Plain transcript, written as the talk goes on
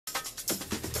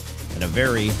And a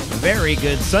very, very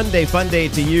good Sunday fun day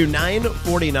to you.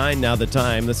 9:49 now the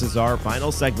time. This is our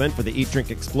final segment for the Eat,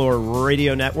 Drink, Explore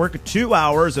Radio Network. 2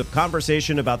 hours of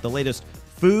conversation about the latest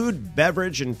food,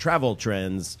 beverage, and travel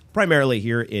trends, primarily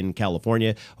here in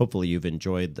California. Hopefully you've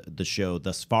enjoyed the show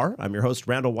thus far. I'm your host,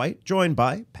 Randall White, joined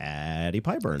by Patty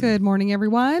Pyburn. Good morning,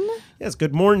 everyone. Yes,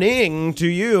 good morning to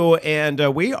you.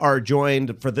 And we are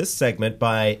joined for this segment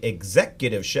by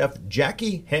Executive Chef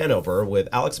Jacqui Hanover with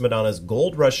Alex Madonna's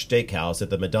Gold Rush Steakhouse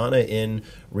at the Madonna Inn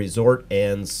Resort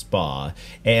and Spa.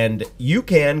 And you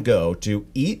can go to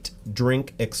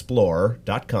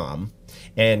eatdrinkexplore.com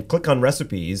and click on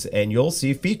recipes, and you'll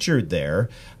see featured there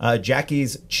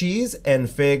Jacqui's Cheese and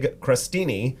Fig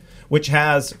Crostini, which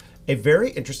has a very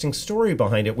interesting story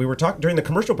behind it. We were talking during the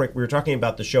commercial break. We were talking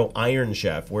about the show Iron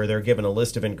Chef, where they're given a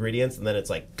list of ingredients, and then it's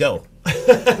like, go,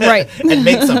 right, and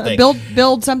make something,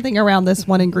 build something around this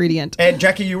one ingredient. And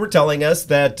Jacqui, you were telling us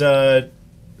that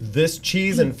this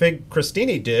cheese and fig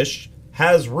crostini dish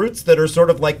has roots that are sort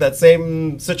of like that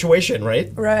same situation,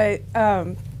 right? Right.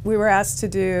 We were asked to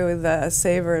do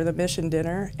the mission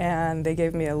dinner, and they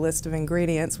gave me a list of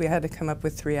ingredients. We had to come up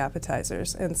with 3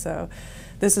 appetizers, and so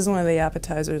this is one of the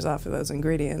appetizers off of those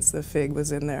ingredients. The fig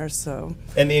was in there, so.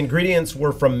 And the ingredients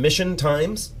were from Mission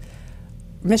Times?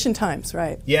 Mission Times,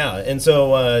 right. Yeah, and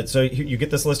so so you get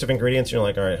this list of ingredients, and you're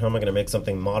like, all right, how am I going to make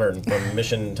something modern from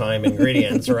Mission Time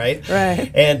ingredients, right?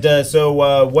 Right. And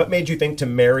so what made you think to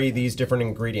marry these different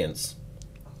ingredients?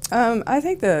 I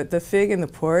think the fig and the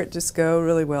port just go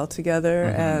really well together,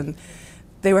 and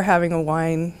they were having a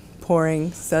wine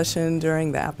pouring session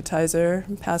during the appetizer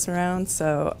pass around,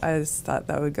 so I just thought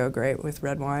that would go great with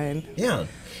red wine. Yeah.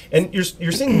 And you're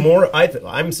seeing more,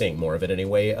 I'm seeing more of it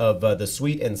anyway, of the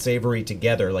sweet and savory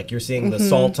together. Like you're seeing the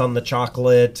salt on the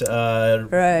chocolate,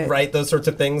 right? Those sorts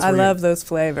of things. I love those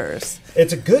flavors.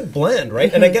 It's a good blend,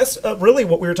 right? And I guess really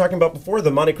what we were talking about before,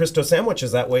 the Monte Cristo sandwich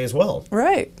is that way as well.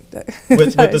 Right.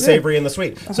 With the savory and the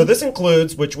sweet. So this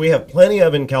includes, which we have plenty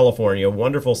of in California,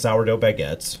 wonderful sourdough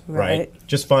baguettes, right?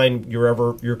 Just find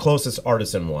your closest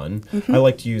artisan one. I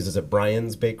like to use, is it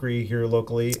Brian's Bakery here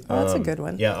locally? Oh, that's a good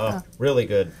one. Yeah, really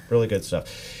good. Really good stuff.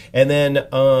 And then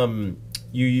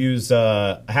you use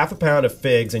half a pound of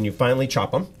figs, and you finely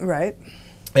chop them. Right.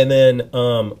 And then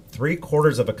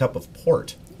 3/4 of a cup of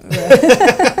port.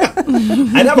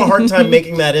 I'd have a hard time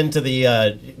making that into the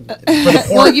for the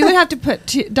port. Well, you would have to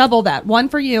put double that, one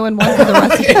for you and one for the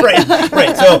recipe.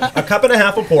 right. So 1.5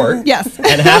 cups of port. Yes.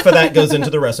 And half of that goes into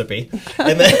the recipe,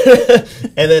 and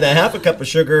then a 1/2 cup of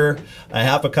sugar, a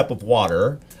 1/2 cup of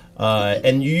water.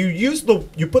 And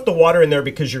you put the water in there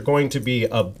because you're going to be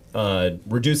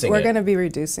reducing it. We're going to be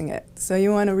reducing it. So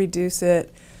you want to reduce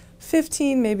it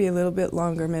 15, maybe a little bit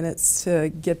longer minutes to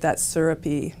get that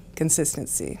syrupy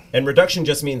consistency. And reduction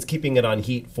just means keeping it on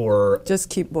heat for...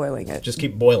 Just keep boiling it. Just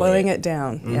keep boiling it. Boiling it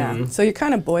down, yeah. So you're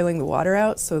kind of boiling the water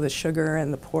out, so the sugar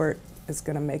and the port is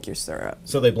going to make your syrup.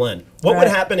 So they blend. What would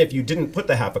happen if you didn't put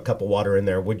the 1/2 cup of water in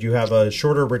there? Would you have a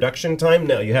shorter reduction time?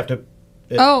 No, you have to...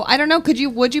 I don't know.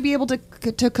 Would you be able to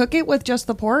cook it with just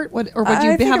the port, or would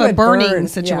you have a burning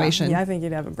situation? Yeah, I think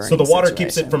you'd have a burning situation. So the water situation.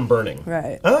 keeps it from burning.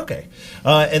 Right. Oh, okay.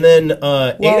 And then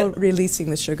while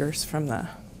releasing the sugars from the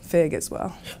fig as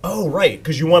well. Oh, right,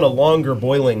 because you want a longer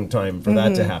boiling time for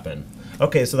that to happen.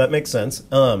 Okay, so that makes sense.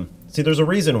 See, there's a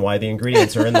reason why the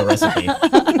ingredients are in the recipe.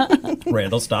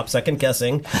 Randall, stop second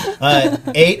guessing.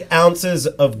 8 ounces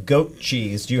of goat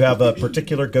cheese. Do you have a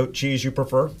particular goat cheese you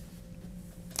prefer?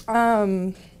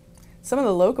 Some of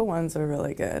the local ones are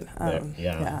really good.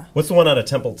 Yeah. What's the one out of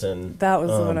Templeton? That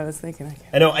was the one I was thinking of.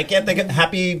 I know, I can't think of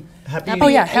Happy Oh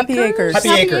yeah, Happy Acres. Happy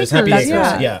Acres.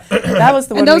 Yeah. That was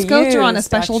the one. And those goats are on a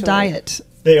special diet.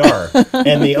 They are.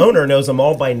 And the owner knows them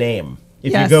all by name.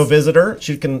 If you go visit her,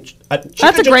 she can.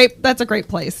 That's a great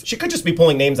place. She could just be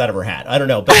pulling names out of her hat. I don't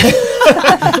know, but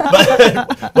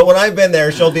but when I've been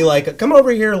there, she'll be like, "Come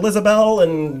over here, Lizabelle,"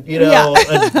 and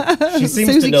she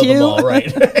seems Susie to know Q. them all,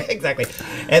 right? Exactly.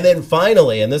 And then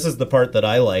finally, and this is the part that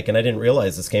I like, and I didn't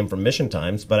realize this came from Mission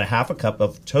Times, but a 1/2 cup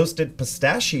of toasted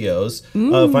pistachios,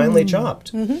 finely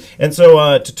chopped. And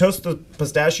so to toast the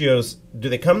pistachios, do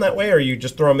they come that way, or you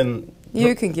just throw them in?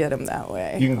 You can get them that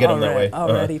way. You can get them that way.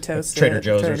 Already toasted. Trader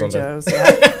Joe's or something. Joe's,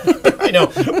 yeah. I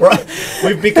know.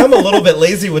 We've become a little bit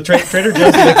lazy with Trader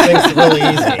Joe's to make things really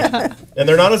easy. And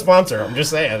they're not a sponsor. I'm just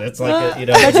saying. It's like,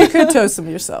 But you could toast them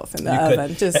yourself in the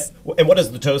oven. And what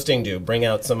does the toasting do? Bring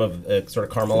out some of it, sort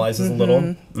of caramelizes a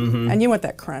little? And you want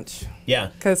that crunch.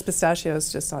 Yeah. Because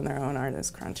pistachios just on their own aren't as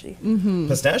crunchy.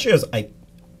 Pistachios,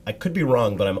 I could be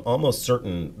wrong, but I'm almost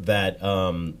certain that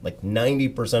like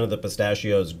 90% of the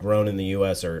pistachios grown in the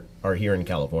U.S. are here in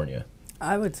California.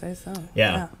 I would say so.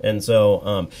 Yeah. And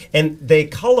so, and they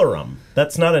color them.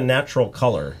 That's not a natural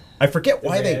color. I forget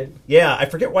why I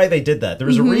forget why they did that. There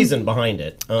was a reason behind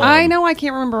it. I know, I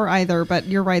can't remember either, but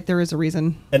you're right, there is a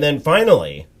reason. And then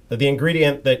finally, the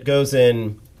ingredient that goes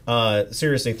in,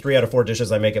 seriously, 3 out of 4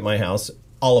 dishes I make at my house,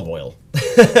 olive oil.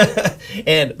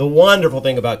 And the wonderful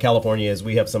thing about California is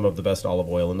we have some of the best olive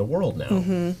oil in the world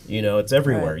now. You know, it's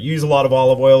everywhere. Right. You use a lot of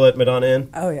olive oil at Madonna Inn?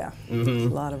 Oh, yeah. A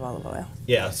lot of olive oil.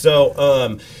 Yeah,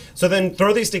 so so then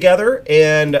throw these together,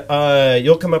 and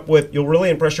you'll come up with, you'll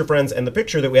really impress your friends. And the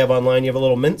picture that we have online, you have a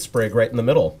little mint sprig right in the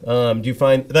middle. Do you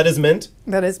find, that is mint?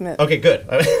 That is mint. Okay, good.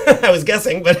 I was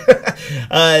guessing,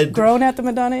 but... Grown at the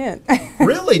Madonna Inn.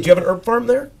 Really? Do you have an herb farm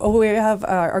there? Oh, we have,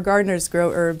 our gardeners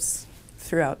grow herbs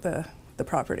throughout the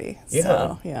property. Yeah.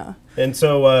 So, yeah. And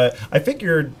so I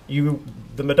figured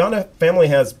the Madonna family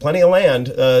has plenty of land,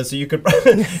 so you could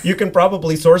you can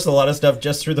probably source a lot of stuff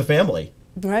just through the family.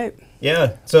 Right.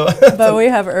 Yeah. So, but we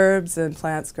have herbs and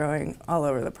plants growing all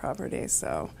over the property.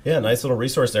 So yeah, nice little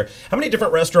resource there. How many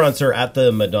different restaurants are at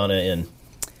the Madonna Inn?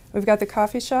 we've got the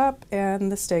coffee shop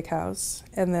and the steakhouse,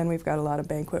 and then we've got a lot of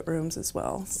banquet rooms as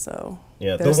well. So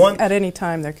yeah, at any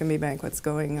time there can be banquets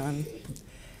going on.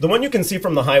 The one you can see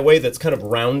from the highway that's kind of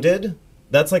rounded,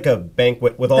 that's like a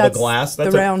banquet with all the glass.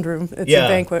 That's the round room. It's a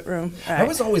banquet room. Right. I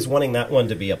was always wanting that one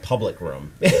to be a public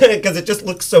room because it just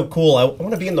looks so cool. I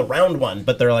want to be in the round one,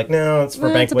 but they're like, no, it's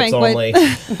for banquets only.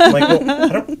 I'm like, well, I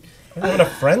don't have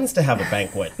enough friends to have a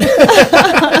banquet.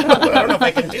 I don't know if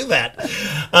I can do that.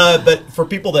 But for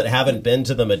people that haven't been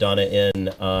to the Madonna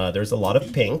Inn, there's a lot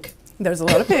of pink. There's a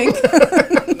lot of pink.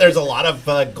 There's a lot of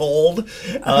gold,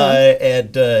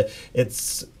 and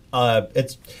it's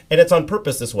on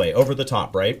purpose this way, over the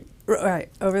top, right? Right,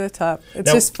 over the top.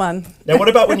 It's just fun. Now, what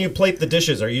about when you plate the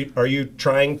dishes? Are you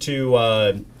trying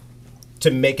to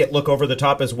make it look over the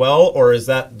top as well, or is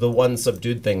that the one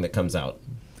subdued thing that comes out?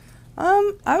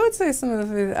 I would say some of the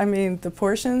food. I mean, the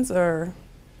portions are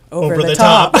over the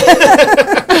top.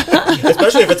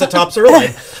 Especially if it's a top sirloin.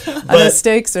 But the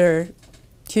steaks are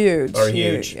huge.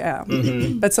 Huge. Yeah.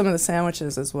 Mm-hmm. But some of the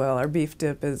sandwiches as well. Our beef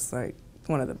dip is like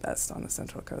one of the best on the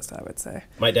Central Coast, I would say.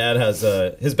 My dad has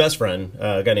his best friend,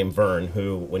 a guy named Vern,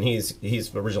 who when he's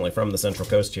originally from the Central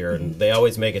Coast here, and they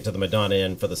always make it to the Madonna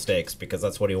Inn for the steaks because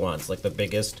that's what he wants, like the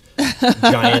biggest,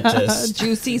 giantest,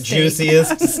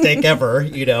 juiciest steak ever.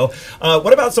 You know.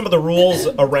 What about some of the rules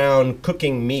around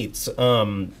cooking meats?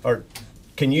 Can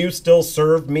you still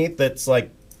serve meat that's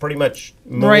like pretty much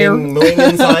mooing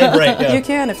inside? Right. Yeah. You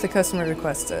can if the customer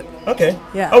requests it. Okay.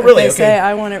 Yeah. Oh, really? If they say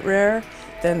I want it rare,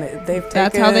 then they've taken.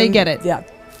 That's how they get it. Yeah.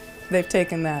 They've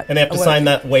taken that. And they have to sign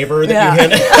that waiver that you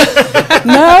hand.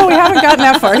 No, we haven't gotten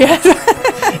that far yet.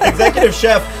 Executive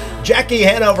Chef Jacqui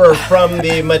Hanover from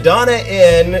the Madonna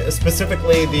Inn,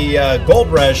 specifically the Gold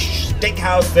Rush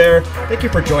Steakhouse there. Thank you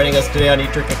for joining us today on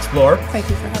Eat, Drink, Explore. Thank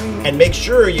you for having me. And make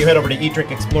sure you head over to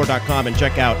eatdrinkexplore.com and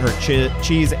check out her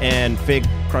cheese and fig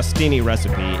crostini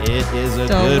recipe. It is a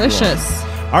delicious good one.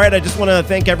 All right, I just want to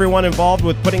thank everyone involved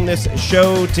with putting this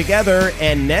show together.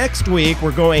 And next week,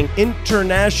 we're going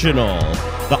international.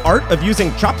 The art of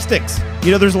using chopsticks.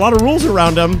 You know, there's a lot of rules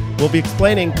around them. We'll be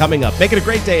explaining coming up. Make it a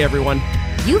great day, everyone.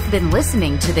 You've been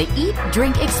listening to the Eat,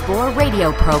 Drink, Explore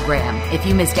radio program. If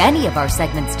you missed any of our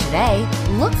segments today,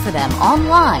 look for them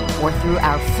online or through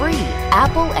our free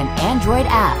Apple and Android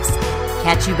apps.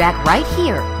 Catch you back right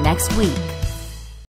here next week.